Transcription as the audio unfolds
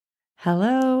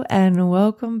Hello and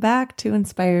welcome back to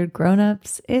Inspired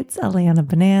Grownups. It's Alana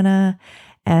Banana,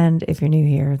 and if you're new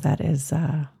here, that is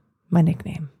my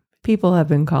nickname. People have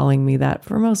been calling me that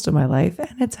for most of my life,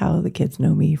 and it's how the kids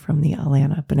know me from the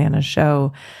Alana Banana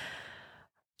Show.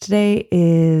 Today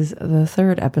is the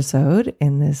third episode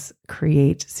in this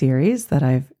Create series that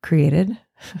I've created,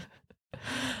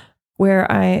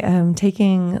 where I am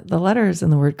taking the letters in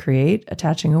the word create,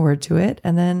 attaching a word to it,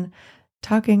 and then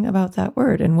talking about that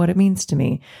word and what it means to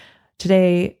me.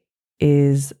 Today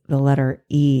is the letter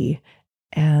E,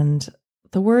 and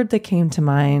the word that came to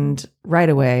mind right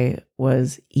away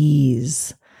was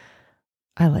ease.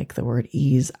 I like the word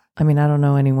ease. I mean, I don't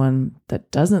know anyone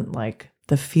that doesn't like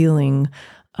the feeling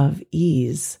of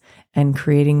ease and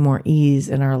creating more ease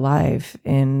in our life,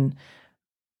 in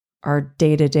our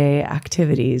day-to-day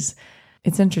activities.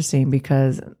 It's interesting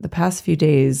because the past few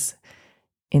days,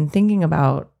 in thinking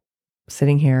about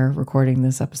sitting here recording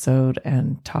this episode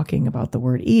and talking about the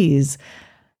word ease,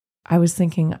 I was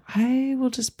thinking I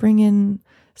will just bring in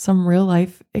some real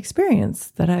life experience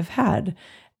that I've had.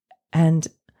 And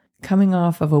coming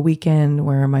off of a weekend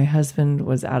where my husband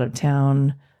was out of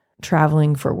town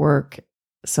traveling for work,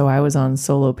 so I was on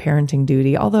solo parenting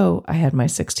duty, although I had my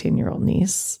 16-year-old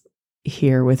niece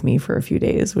here with me for a few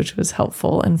days, which was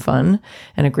helpful and fun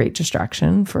and a great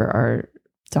distraction for our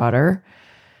daughter.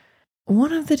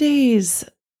 One of the days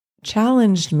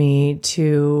challenged me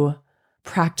to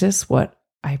practice what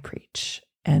I preach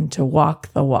and to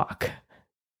walk the walk.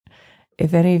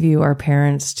 If any of you are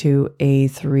parents to a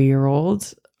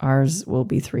 3-year-old, ours will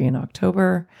be 3 in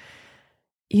October,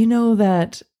 you know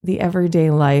that the everyday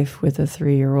life with a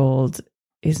 3-year-old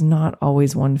is not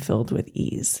always one filled with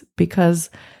ease,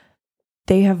 because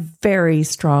they have very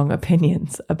strong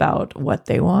opinions about what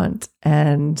they want.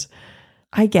 And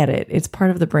I get it. It's part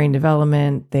of the brain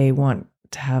development. They want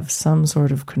to have some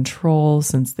sort of control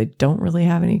since they don't really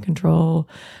have any control.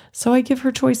 So I give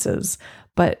her choices.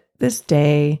 But this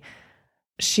day,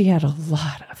 she had a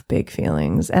lot of big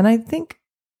feelings. And I think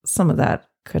some of that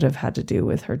could have had to do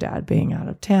with her dad being out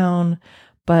of town.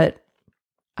 But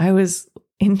I was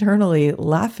internally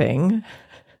laughing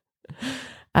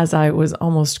as I was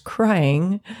almost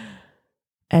crying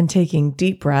and taking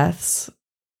deep breaths,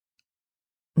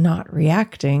 not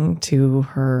reacting to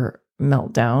her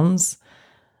meltdowns,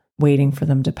 waiting for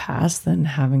them to pass, then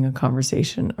having a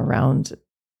conversation around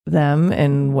them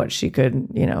and what she could,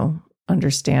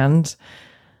 understand.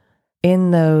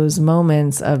 In those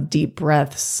moments of deep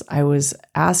breaths, I was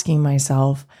asking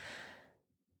myself,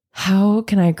 how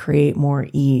can I create more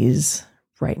ease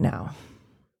right now?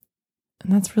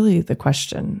 And that's really the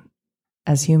question.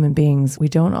 As human beings, we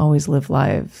don't always live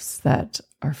lives that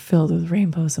are filled with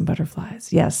rainbows and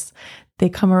butterflies. Yes, they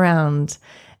come around.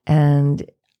 And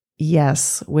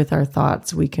yes, with our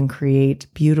thoughts, we can create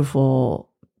beautiful,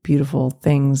 beautiful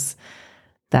things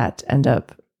that end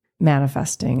up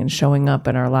manifesting and showing up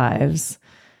in our lives.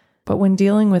 But when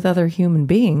dealing with other human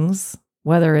beings,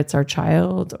 whether it's our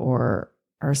child or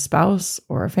our spouse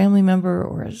or a family member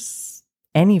or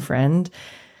any friend,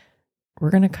 we're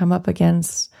going to come up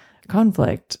against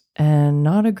conflict and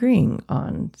not agreeing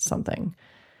on something.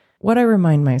 What I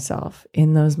remind myself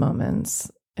in those moments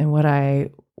and what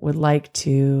I would like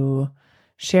to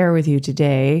share with you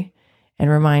today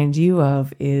and remind you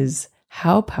of is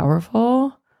how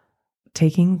powerful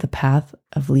taking the path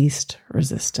of least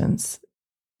resistance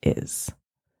is.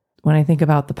 When I think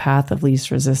about the path of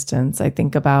least resistance, I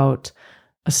think about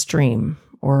a stream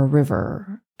or a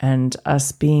river and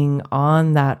us being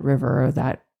on that river,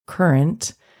 that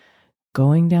current,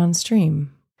 going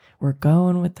downstream. We're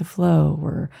going with the flow.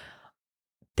 We're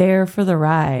there for the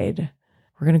ride.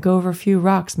 We're going to go over a few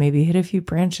rocks, maybe hit a few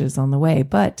branches on the way,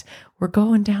 but we're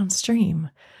going downstream.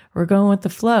 We're going with the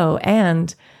flow,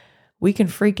 and we can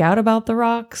freak out about the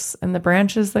rocks and the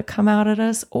branches that come out at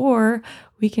us, or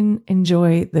we can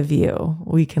enjoy the view.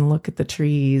 We can look at the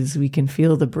trees. We can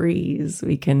feel the breeze.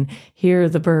 We can hear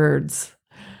the birds.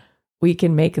 We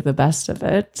can make the best of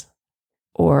it,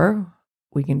 or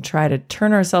we can try to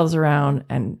turn ourselves around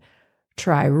and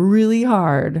try really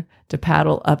hard to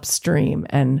paddle upstream,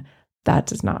 and that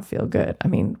does not feel good. I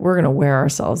mean, we're going to wear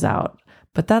ourselves out,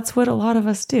 but that's what a lot of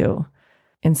us do.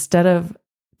 Instead of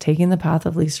taking the path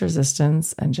of least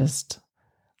resistance and just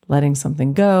letting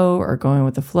something go or going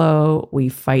with the flow, we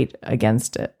fight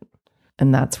against it.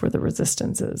 And that's where the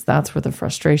resistance is. That's where the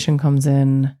frustration comes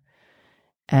in.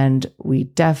 And we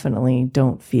definitely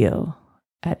don't feel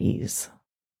at ease.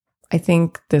 I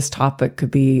think this topic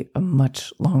could be a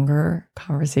much longer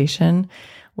conversation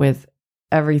with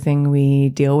everything we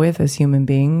deal with as human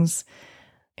beings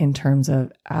in terms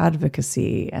of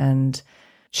advocacy and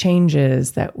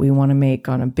changes that we want to make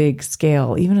on a big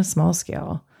scale, even a small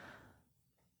scale.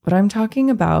 But I'm talking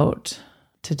about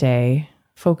today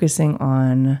focusing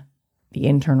on the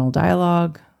internal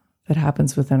dialogue that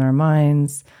happens within our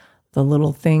minds, the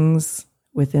little things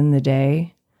within the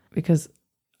day, because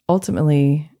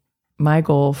ultimately my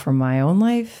goal for my own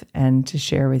life and to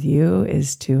share with you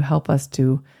is to help us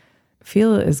to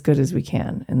feel as good as we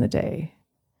can in the day,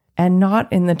 and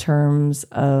not in the terms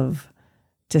of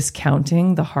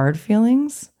discounting the hard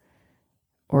feelings,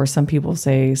 or some people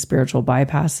say spiritual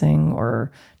bypassing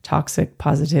or toxic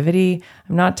positivity.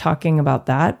 I'm not talking about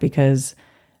that, because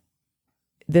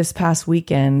this past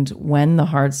weekend, when the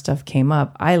hard stuff came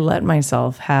up, I let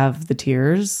myself have the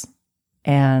tears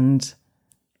and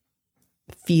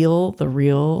feel the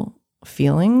real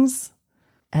feelings.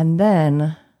 And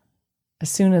then as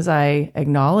soon as I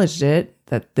acknowledged it,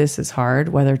 that this is hard,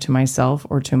 whether to myself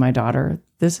or to my daughter,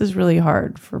 this is really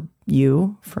hard for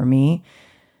you, for me.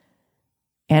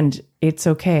 And it's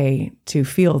okay to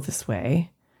feel this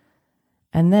way.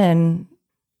 And then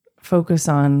focus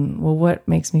on, well, what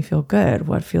makes me feel good?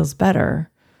 What feels better?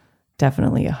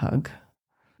 Definitely a hug.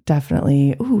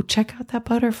 Definitely, ooh, check out that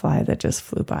butterfly that just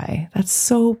flew by. That's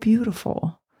so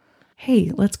beautiful.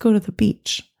 Hey, let's go to the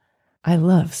beach. I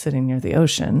love sitting near the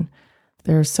ocean.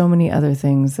 There are so many other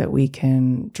things that we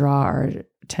can draw our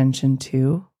attention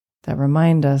to that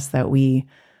remind us that we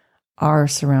are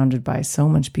surrounded by so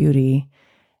much beauty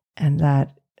and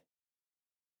that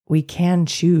we can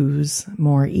choose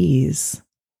more ease.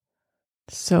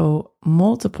 So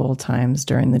multiple times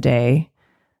during the day,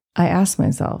 I ask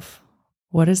myself,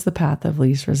 what is the path of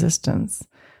least resistance?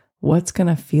 What's going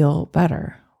to feel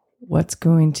better? What's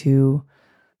going to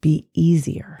be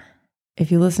easier?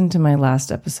 If you listen to my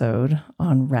last episode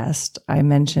on rest, I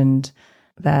mentioned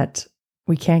that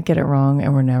we can't get it wrong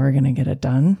and we're never going to get it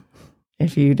done.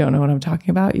 If you don't know what I'm talking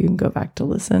about, you can go back to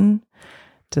listen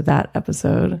to that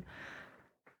episode.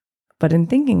 But in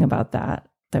thinking about that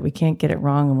we can't get it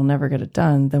wrong and we'll never get it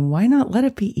done, then why not let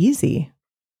it be easy?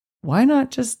 Why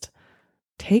not just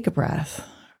take a breath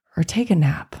or take a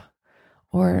nap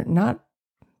or not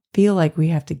feel like we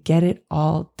have to get it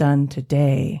all done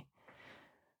today?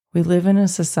 We live in a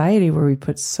society where we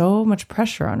put so much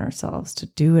pressure on ourselves to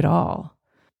do it all.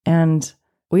 And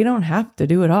we don't have to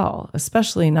do it all,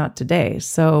 especially not today.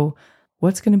 So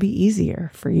what's going to be easier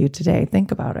for you today?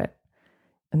 Think about it.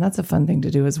 And that's a fun thing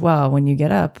to do as well. When you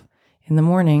get up in the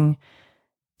morning,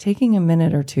 taking a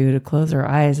minute or two to close our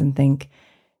eyes and think,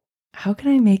 how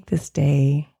can I make this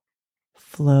day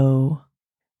flow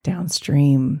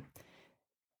downstream,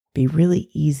 be really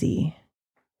easy?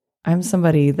 I'm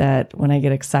somebody that when I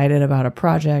get excited about a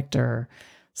project or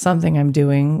something I'm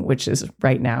doing, which is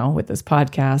right now with this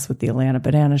podcast, with the Atlanta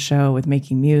Banana Show, with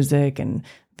making music and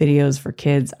videos for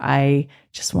kids, I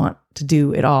just want to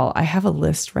do it all. I have a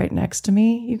list right next to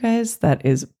me, you guys, that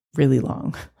is really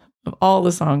long of all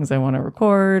the songs I want to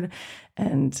record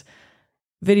and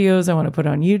videos I want to put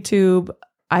on YouTube.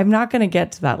 I'm not going to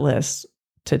get to that list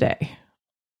today.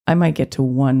 I might get to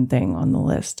one thing on the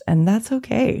list, and that's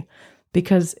okay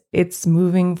because it's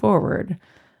moving forward.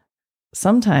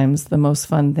 Sometimes the most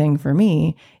fun thing for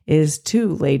me is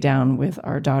to lay down with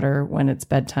our daughter when it's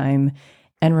bedtime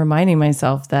and reminding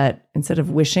myself that instead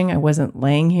of wishing I wasn't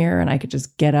laying here and I could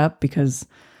just get up, because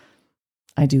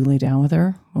I do lay down with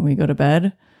her when we go to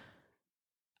bed,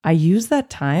 I use that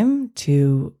time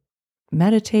to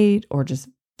meditate or just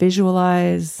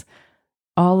visualize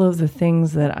all of the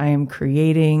things that I am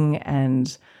creating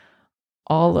and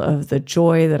all of the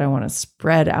joy that I want to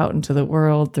spread out into the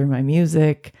world through my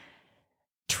music,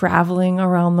 traveling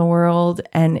around the world.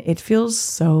 And it feels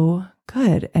so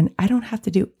good. And I don't have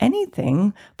to do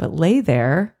anything but lay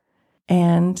there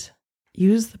and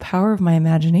use the power of my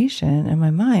imagination and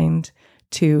my mind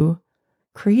to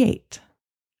create.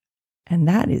 And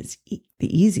that is the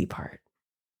easy part.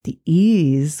 The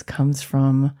ease comes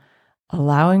from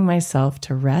allowing myself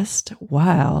to rest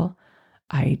while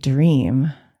I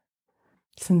dream.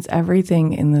 Since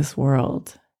everything in this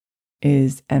world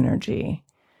is energy,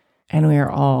 and we are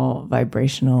all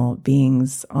vibrational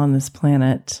beings on this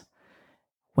planet,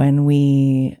 when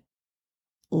we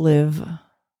live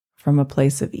from a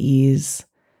place of ease,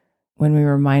 when we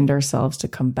remind ourselves to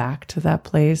come back to that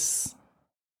place,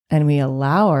 and we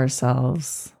allow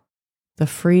ourselves the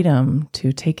freedom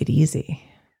to take it easy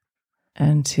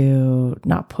and to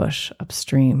not push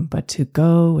upstream, but to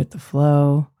go with the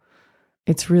flow,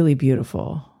 it's really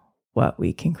beautiful what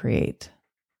we can create.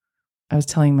 I was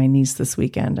telling my niece this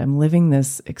weekend, I'm living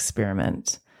this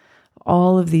experiment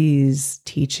all of these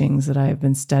teachings that I've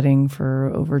been studying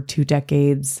for over 2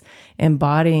 decades,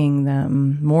 embodying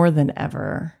them more than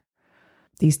ever.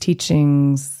 These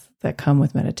teachings that come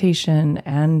with meditation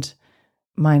and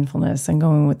mindfulness and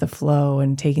going with the flow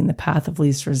and taking the path of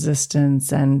least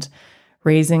resistance and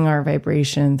raising our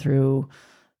vibration through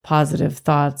positive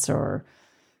thoughts or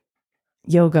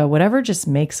yoga, whatever just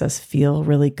makes us feel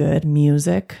really good,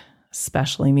 music,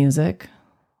 especially music.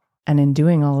 And in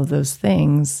doing all of those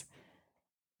things,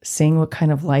 seeing what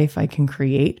kind of life I can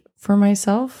create for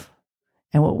myself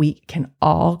and what we can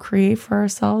all create for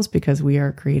ourselves because we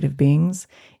are creative beings,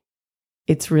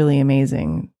 it's really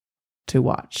amazing to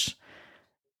watch.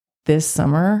 This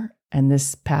summer and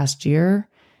this past year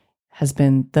has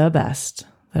been the best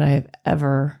that I have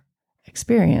ever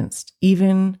experienced,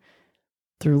 even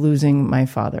through losing my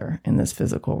father in this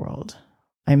physical world.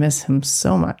 I miss him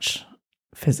so much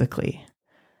physically,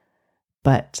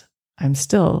 but I'm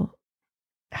still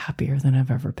happier than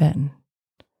I've ever been.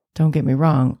 Don't get me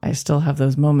wrong, I still have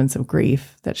those moments of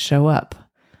grief that show up.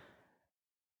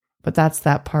 But that's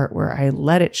that part where I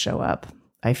let it show up.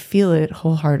 I feel it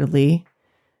wholeheartedly,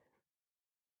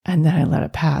 and then I let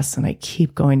it pass and I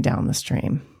keep going down the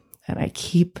stream. And I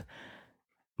keep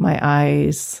my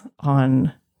eyes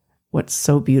on what's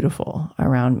so beautiful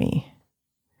around me.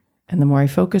 And the more I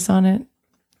focus on it,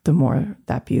 the more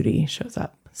that beauty shows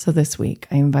up. So this week,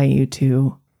 I invite you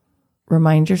to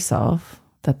remind yourself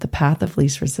that the path of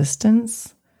least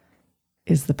resistance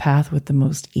is the path with the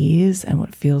most ease and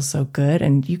what feels so good.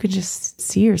 And you could just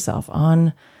see yourself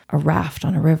on a raft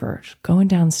on a river, going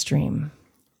downstream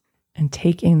and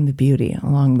take in the beauty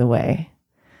along the way.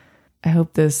 I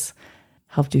hope this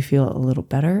helped you feel a little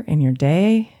better in your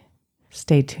day.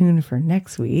 Stay tuned for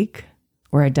next week,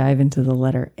 where I dive into the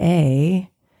letter A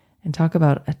and talk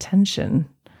about attention.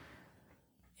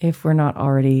 If we're not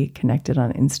already connected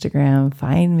on Instagram,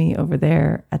 find me over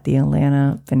there at the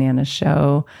Atlanta Banana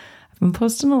Show. I've been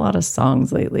posting a lot of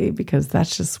songs lately because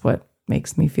that's just what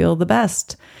makes me feel the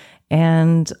best.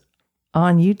 And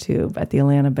on YouTube at the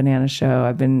Atlanta Banana Show,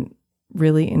 I've been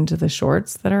really into the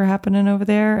shorts that are happening over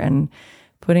there and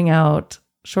putting out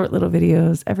short little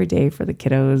videos every day for the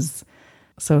kiddos.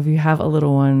 So if you have a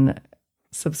little one,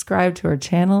 subscribe to our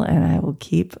channel and I will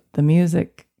keep the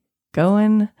music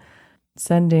going.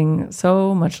 Sending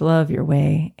so much love your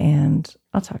way, and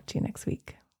I'll talk to you next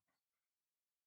week.